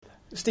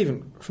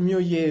Stephen, from your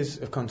years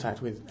of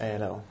contact with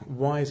ALL,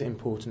 why is it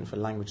important for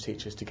language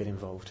teachers to get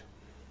involved?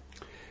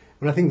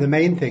 Well, I think the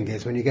main thing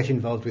is when you get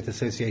involved with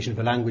Association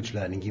for Language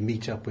Learning, you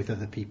meet up with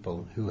other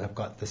people who have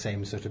got the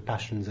same sort of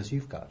passions as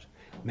you've got.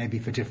 Maybe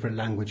for different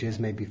languages,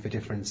 maybe for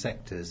different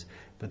sectors,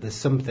 but there's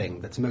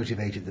something that's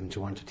motivated them to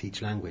want to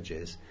teach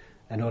languages,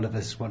 and all of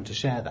us want to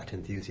share that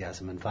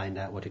enthusiasm and find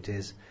out what it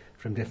is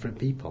from different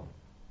people.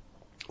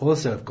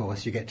 Also, of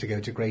course, you get to go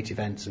to great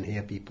events and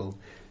hear people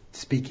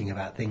speaking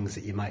about things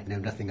that you might know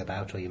nothing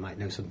about or you might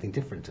know something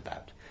different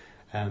about.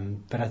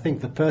 But I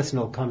think the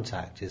personal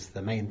contact is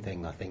the main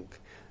thing, I think,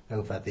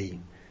 over the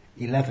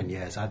 11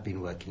 years I've been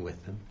working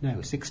with them.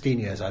 No, 16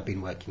 years I've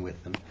been working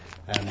with them.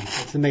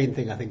 It's the main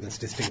thing I think that's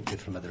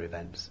distinctive from other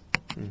events.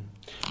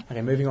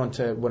 Okay, moving on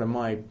to one of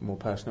my more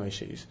personal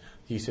issues,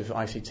 the use of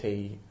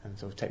ICT and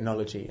sort of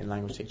technology in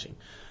language teaching.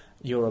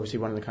 You're obviously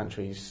one of the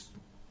country's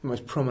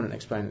most prominent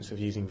exponents of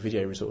using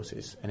video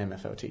resources in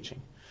MFL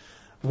teaching.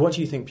 What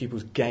do you think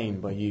pupils gain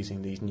by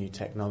using these new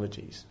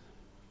technologies?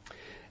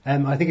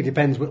 I think it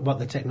depends what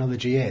the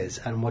technology is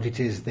and what it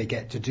is they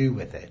get to do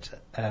with it.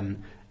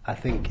 I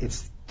think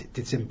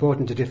it's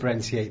important to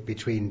differentiate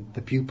between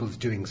the pupils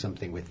doing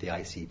something with the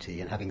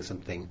ICT and having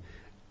something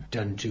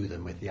done to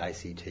them with the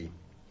ICT.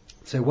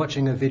 So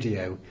watching a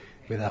video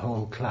with a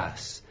whole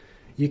class,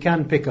 you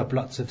can pick up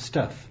lots of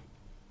stuff,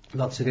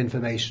 lots of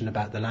information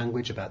about the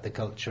language, about the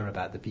culture,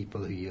 about the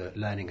people who you're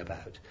learning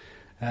about.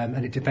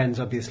 And it depends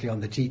obviously on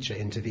the teacher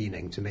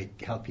intervening to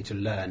help you to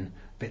learn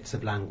bits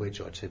of language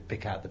or to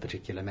pick out the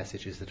particular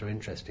messages that are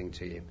interesting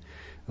to you.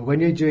 But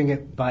when you're doing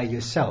it by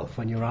yourself,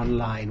 when you're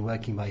online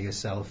working by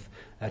yourself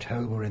at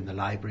home or in the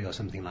library or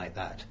something like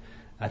that,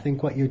 I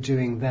think what you're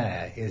doing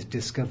there is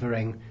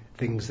discovering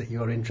things that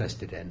you're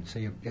interested in. So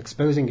you're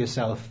exposing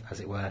yourself,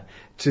 as it were,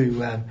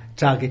 to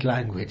target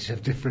language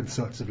of different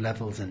sorts of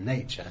levels and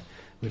nature,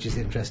 which is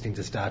interesting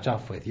to start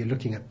off with. You're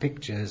looking at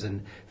pictures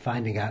and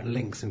finding out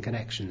links and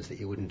connections that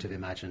you wouldn't have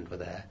imagined were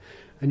there.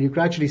 And you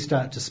gradually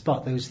start to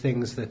spot those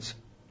things that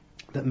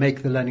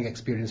make the learning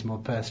experience more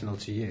personal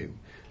to you.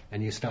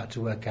 And you start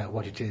to work out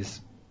what it is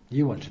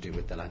you want to do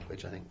with the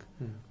language, I think.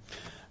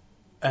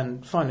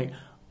 And finally,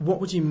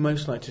 what would you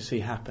most like to see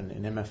happen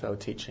in MFL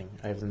teaching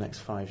over the next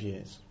 5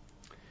 years?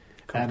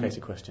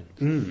 Complicated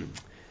question.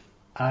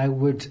 I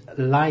would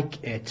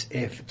like it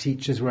if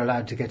teachers were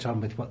allowed to get on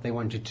with what they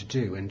wanted to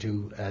do and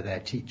do their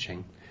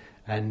teaching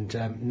and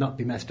not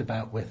be messed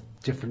about with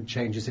different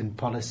changes in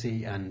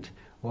policy and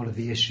all of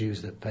the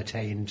issues that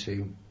pertain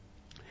to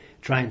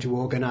trying to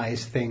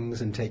organise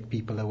things and take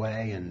people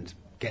away and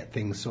get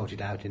things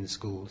sorted out in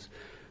schools.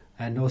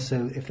 And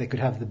also if they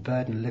could have the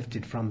burden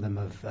lifted from them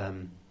of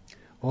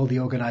all the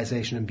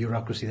organisation and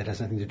bureaucracy that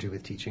has nothing to do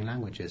with teaching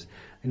languages.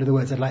 In other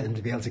words, I'd like them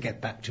to be able to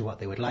get back to what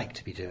they would like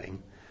to be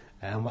doing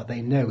and what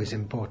they know is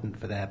important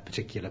for their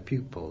particular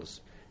pupils,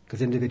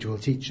 because individual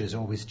teachers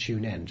always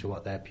tune in to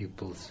what their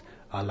pupils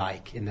are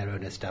like in their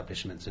own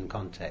establishments and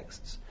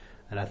contexts,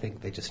 and I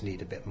think they just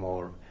need a bit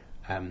more,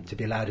 to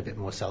be allowed a bit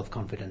more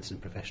self-confidence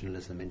and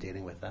professionalism in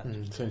dealing with that.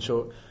 So in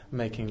short,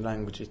 making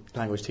language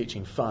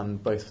teaching fun,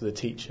 both for the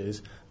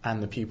teachers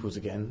and the pupils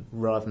again,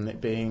 rather than it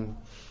being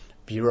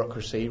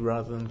bureaucracy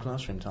rather than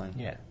classroom time.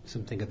 Yeah,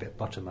 something a bit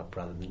bottom-up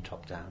rather than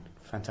top-down.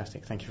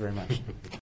 Fantastic, thank you very much.